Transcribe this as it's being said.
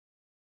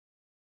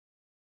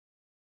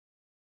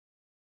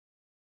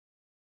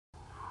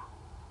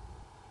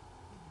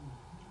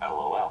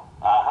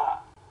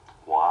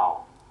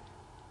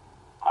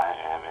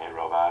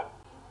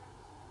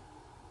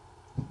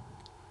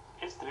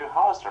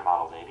poster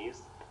model,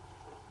 ladies.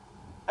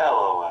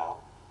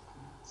 LOL.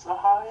 So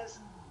how is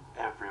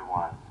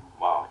everyone?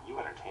 Wow, you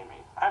entertain me.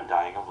 I'm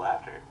dying of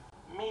laughter.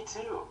 Me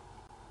too.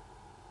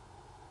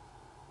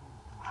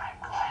 I'm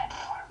glad you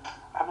are.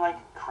 I'm like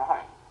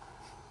crying.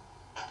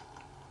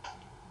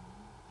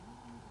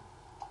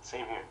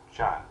 Same here.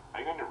 John, are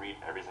you going to read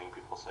everything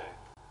people say?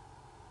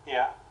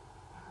 Yeah.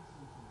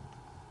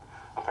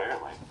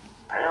 Apparently.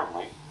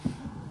 Apparently.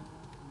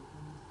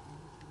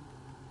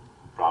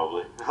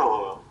 Probably.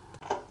 LOL.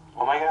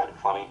 Oh my god,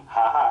 funny.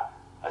 Haha.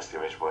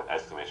 Exclamation point,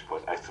 exclamation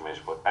point,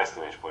 exclamation point,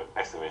 exclamation point,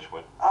 exclamation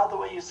point. All the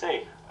way you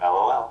say,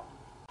 LOL.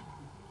 You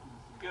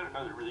got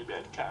another really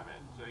bad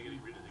comment, so I gotta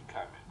get rid of the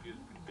comment because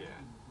it's pretty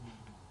bad.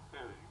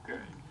 That was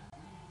great.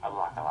 I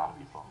blocked a lot of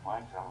people.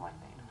 Why? Because I don't like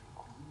native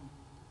people.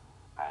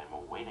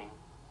 I'm waiting.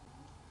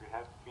 You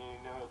have to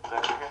know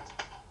that your hands.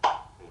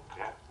 You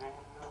have to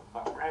know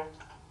about your hands.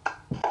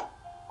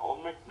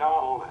 Old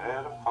MacDonald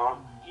had a farm.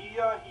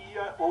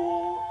 E-I-E-I-O.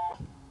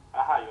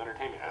 Aha, you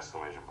entertain me!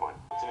 Exclamation point.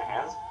 What's in your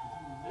hands?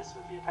 This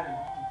would be a pen.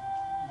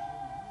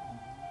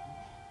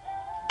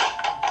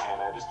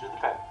 And I just drew the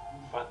pen.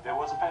 But there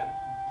was a pen.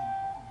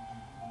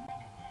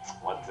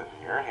 What's in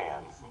your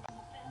hands?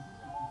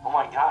 Oh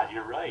my god,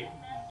 you're right.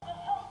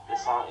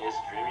 This song is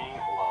Dreaming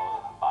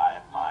Alone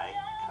by my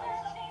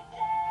cousin.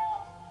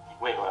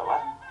 Wait,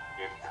 what?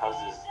 Your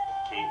cousins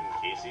Kate and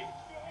Casey?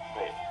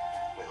 Wait,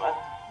 what?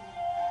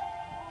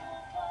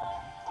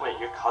 Wait,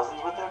 your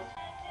cousin's with them?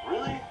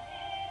 Really?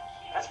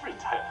 That's pretty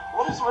tight.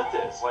 What is with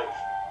this? Like,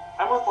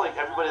 I'm with like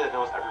everybody that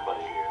knows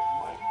everybody here.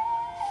 Like,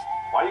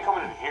 why are you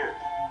coming in here?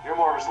 You're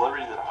more of a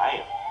celebrity than I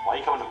am. Why are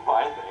you coming to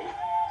my thing?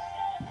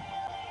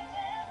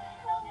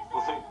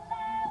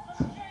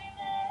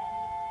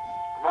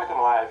 I'm not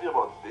gonna lie, I feel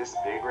about this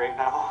big right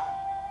now.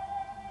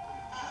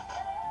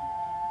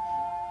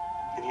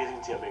 Can you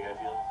even see how big I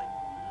feel? Like,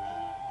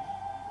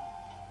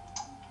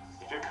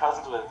 if you're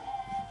cousins with,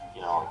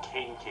 you know,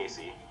 Kate and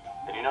Casey,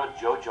 and you know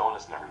Joe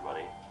Jonas and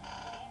everybody,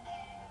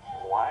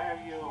 why are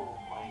you,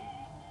 like,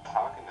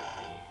 talking to me?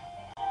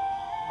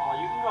 Oh,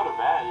 you can go to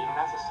bed. You don't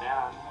have to stay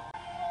on.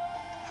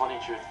 Funny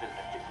truth, my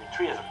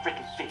tree has a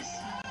freaking face.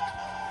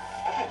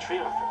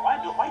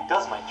 Why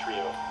does my tree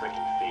have a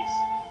freaking face?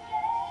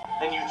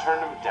 Then you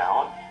turned him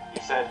down.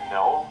 You said,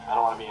 no, I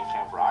don't want to be in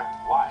Camp Rock.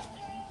 Why?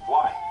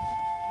 Why?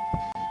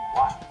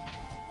 Why?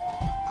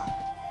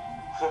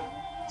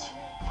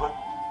 What?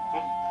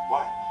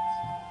 Why?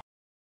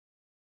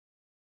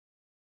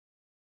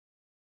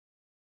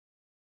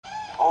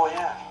 Oh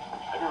yeah,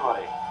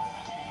 everybody.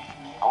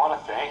 I want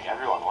to thank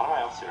everyone. What am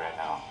I up to right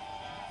now?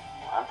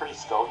 I'm pretty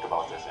stoked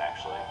about this,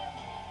 actually.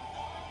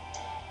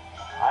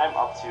 I'm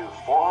up to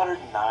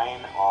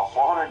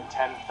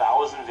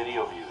 410,000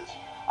 video views.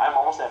 I'm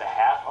almost at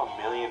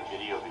 500,000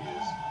 video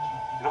views.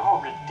 You know how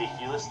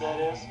ridiculous that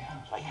is?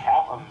 Like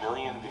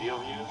 500,000 video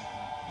views?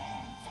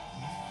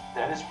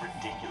 That is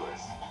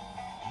ridiculous.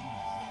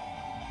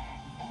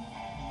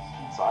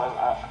 So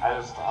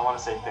I want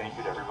to say thank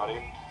you to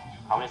everybody.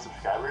 How many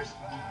subscribers?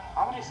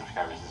 How many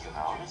subscribers is it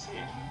now? Let me see.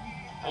 I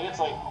think it's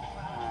like,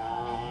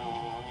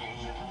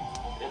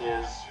 it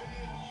is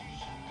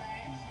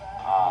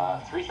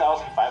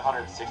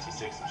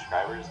 3,566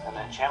 subscribers, and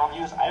then channel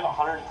views, I have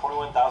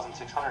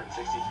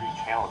 121,663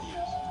 channel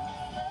views.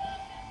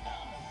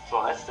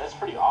 So that's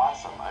pretty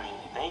awesome. I mean,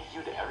 thank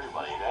you to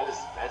everybody.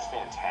 That's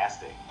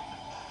fantastic.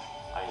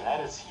 I mean, that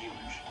is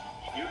huge.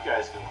 You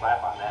guys can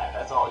clap on that.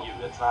 That's all you.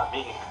 That's not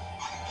me. Yay!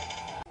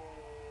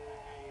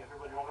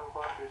 Everybody want to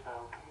clap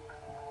now.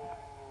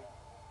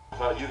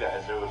 Without you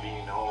guys, there would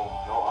be no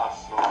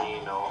us, no me,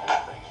 no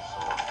anything.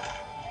 So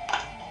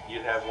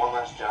you'd have one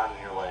less John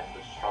in your life,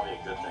 which is probably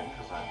a good thing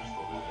because I'm just a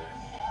loser.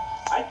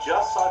 I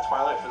just saw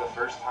Twilight for the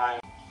first time.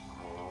 I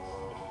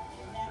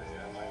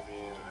might be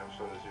in an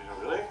episode as usual.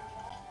 Really?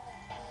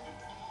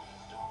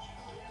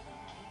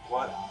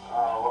 What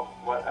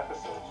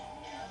episodes?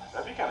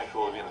 That'd be kind of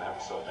cool to be in an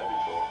episode. That'd be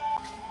cool.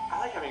 I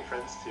like having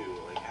friends too.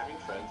 Like having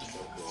friends is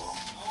so cool.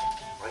 I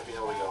like being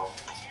able to go,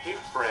 hey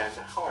friend,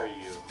 how are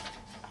you?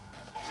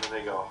 And then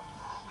they go,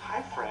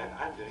 hi friend,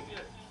 I'm doing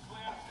good.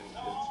 And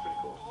it's pretty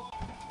cool.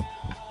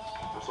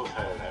 I'm so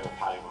tired, I have a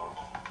potty mouth. I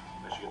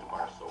should get the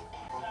bar soap.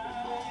 That's pretty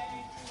cool.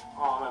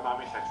 Oh, my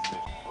mommy texted me.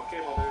 Okay,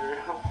 mother.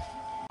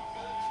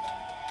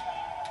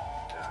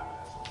 Yeah, I'm an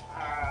asshole.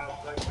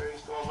 Blackberry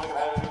Storm. Look at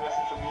that, a new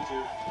message from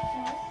YouTube.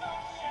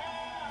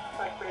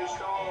 Blackberry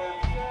Storm.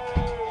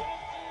 Yay!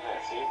 Yeah,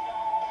 see?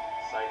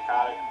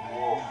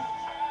 SykoticWolf.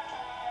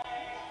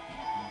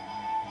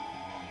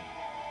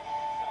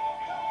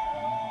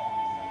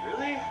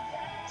 Really?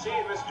 See,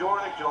 Miss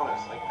Jornick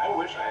Jonas. Like, I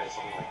wish I had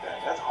something like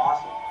that. That's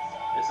awesome.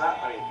 It's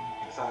not, I mean,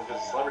 it's not because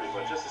of celebrity,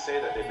 but just to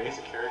say that they base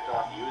a character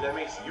off you, that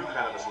makes you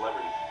kind of a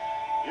celebrity.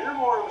 You're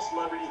more of a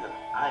celebrity than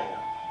I am.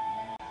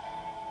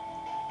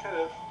 Kind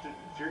of,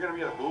 if you're going to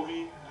be in a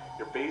movie,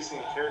 you're basing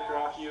a character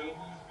off you,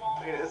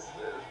 I mean, it's,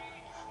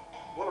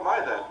 what am I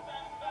then?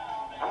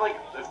 I'm like,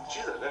 if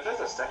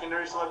that's a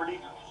secondary celebrity,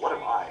 what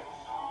am I?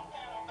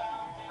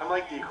 I'm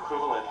like the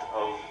equivalent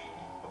of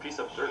a piece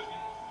of dirt.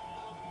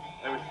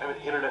 I'm an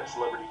internet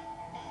celebrity.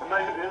 I'm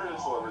not even an internet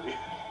celebrity.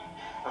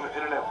 I'm an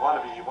internet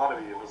wannabe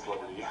of a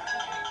celebrity.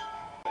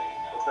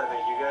 What's that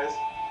make you guys?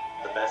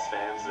 The best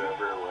fans there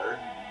ever were?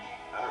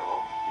 I don't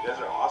know. You guys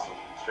are awesome.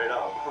 Straight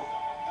up. I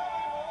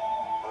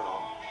don't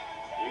know.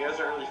 You guys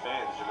aren't really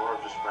fans. You're more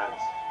of just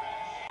friends.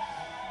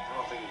 I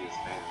don't think of you as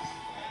fans.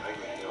 I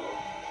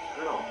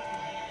don't know.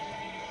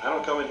 I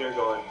don't come in here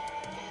going,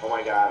 oh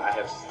my god, I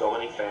have so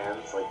many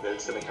fans. Like, they're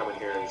just gonna come in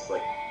here and just,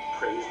 like,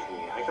 praise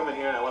me. I come in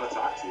here and I want to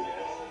talk to you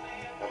guys.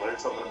 I learned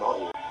something about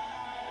you.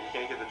 You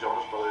can't get the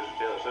Jonas Brothers or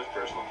Taylor Swift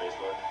person on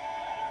Facebook.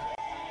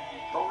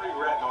 Don't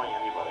regret knowing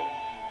anybody.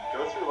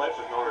 Go through life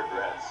with no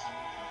regrets.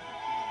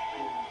 I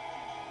mean,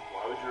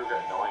 why would you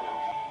regret knowing them?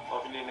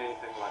 Well, if you need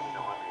anything, let me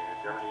know. I'm here.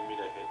 If you ever need me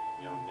to hit,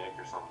 Nick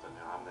or something,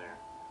 I'm there.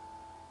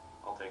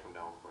 I'll take him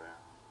down for you.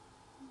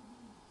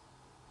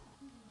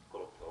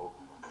 Put up though.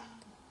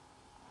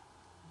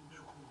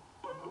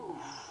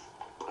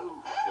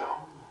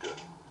 Good.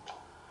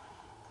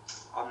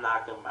 I'll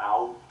knock him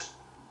out.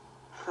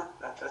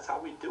 That's how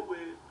we do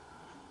it.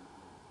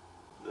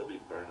 They'll be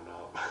burning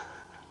up.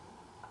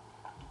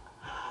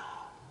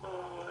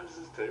 Oh, this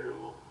is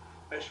terrible.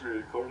 I should be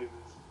recording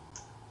this.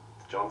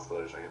 The Jonas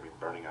Brothers are going to be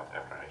burning up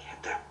after I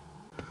get them.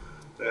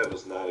 That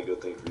was not a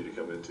good thing for you to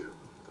come into.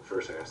 The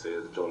first thing I say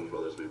is the Jonas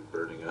Brothers will be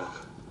burning up.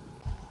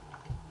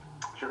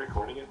 You're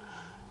recording it?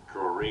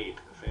 Great.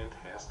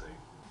 Fantastic.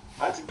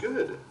 That's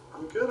good.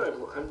 I'm good.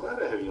 I'm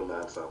glad I have you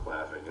non-stop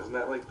laughing. Isn't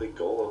that like the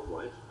goal of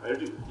life?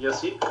 Yeah,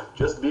 see,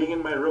 just being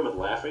in my room and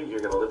laughing, you're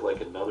going to live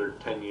like another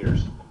 10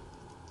 years.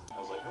 I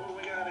was like, oh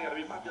my god, I got to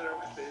be popular on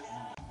my face.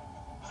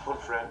 One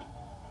friend.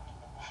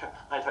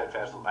 I type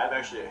fast. I have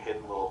actually a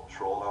hidden little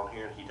troll down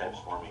here, and he types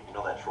for me. You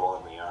know that troll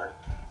in the yard?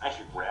 I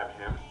actually grab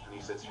him, and he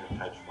sits here and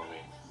types for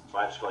me. So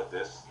I just go like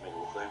this, make a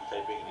little thing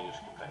typing, and he just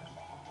keeps typing.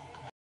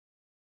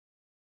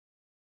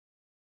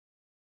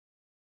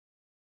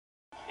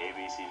 A,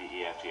 B, C, D,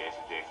 E, F, G, H,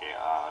 I, J, K,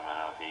 L, M, N,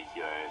 O, P,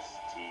 Q, R, S,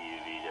 T, U,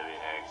 V, W,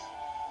 X,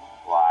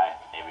 Y,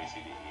 A, B,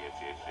 C, D, E, F,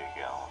 G, H, I, J,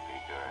 K, L, M, N, O, P,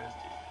 Q, R, S,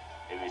 T.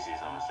 A, B, C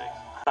is number 6.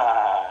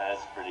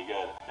 That's pretty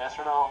good. Yes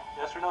or no?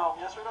 Yes or no?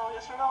 Yes or no?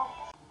 Yes or no?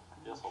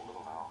 Just a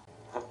little now.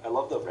 I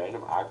love the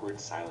random awkward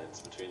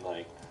silence between,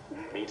 like,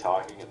 me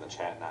talking and the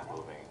chat not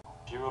moving.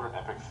 If you wrote an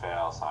epic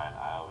fail sign,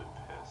 I'll be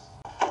pissed.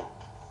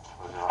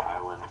 Oh no,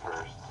 I win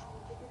first.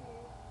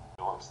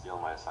 You won't steal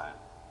my sign.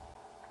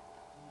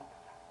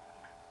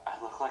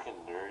 I look like a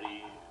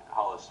nerdy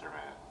Hollister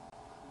man.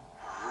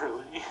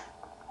 Really?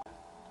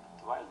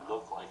 Do I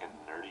look like a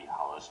nerdy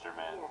Hollister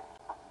man?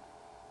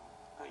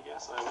 I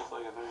guess I look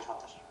like a nerdy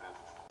Hollister man.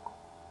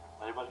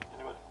 Anybody?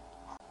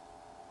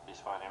 He's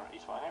fine,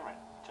 right?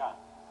 John.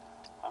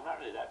 I'm not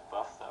really that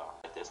buff though.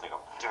 Like this, I go,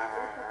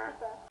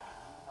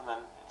 and then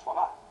it's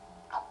voila.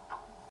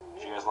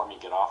 If you guys let me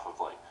get off of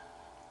like,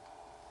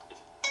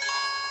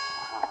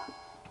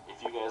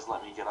 if you guys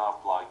let me get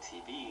off Blog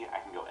TV, I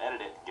can go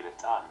edit it and get it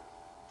done.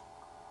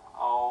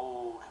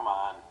 Oh, come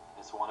on.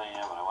 It's 1 a.m.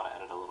 and I want to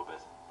edit a little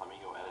bit. Let me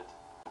go edit.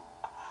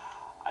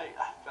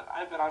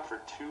 I've been on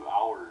for 2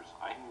 hours.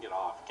 I can get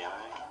off, can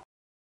I?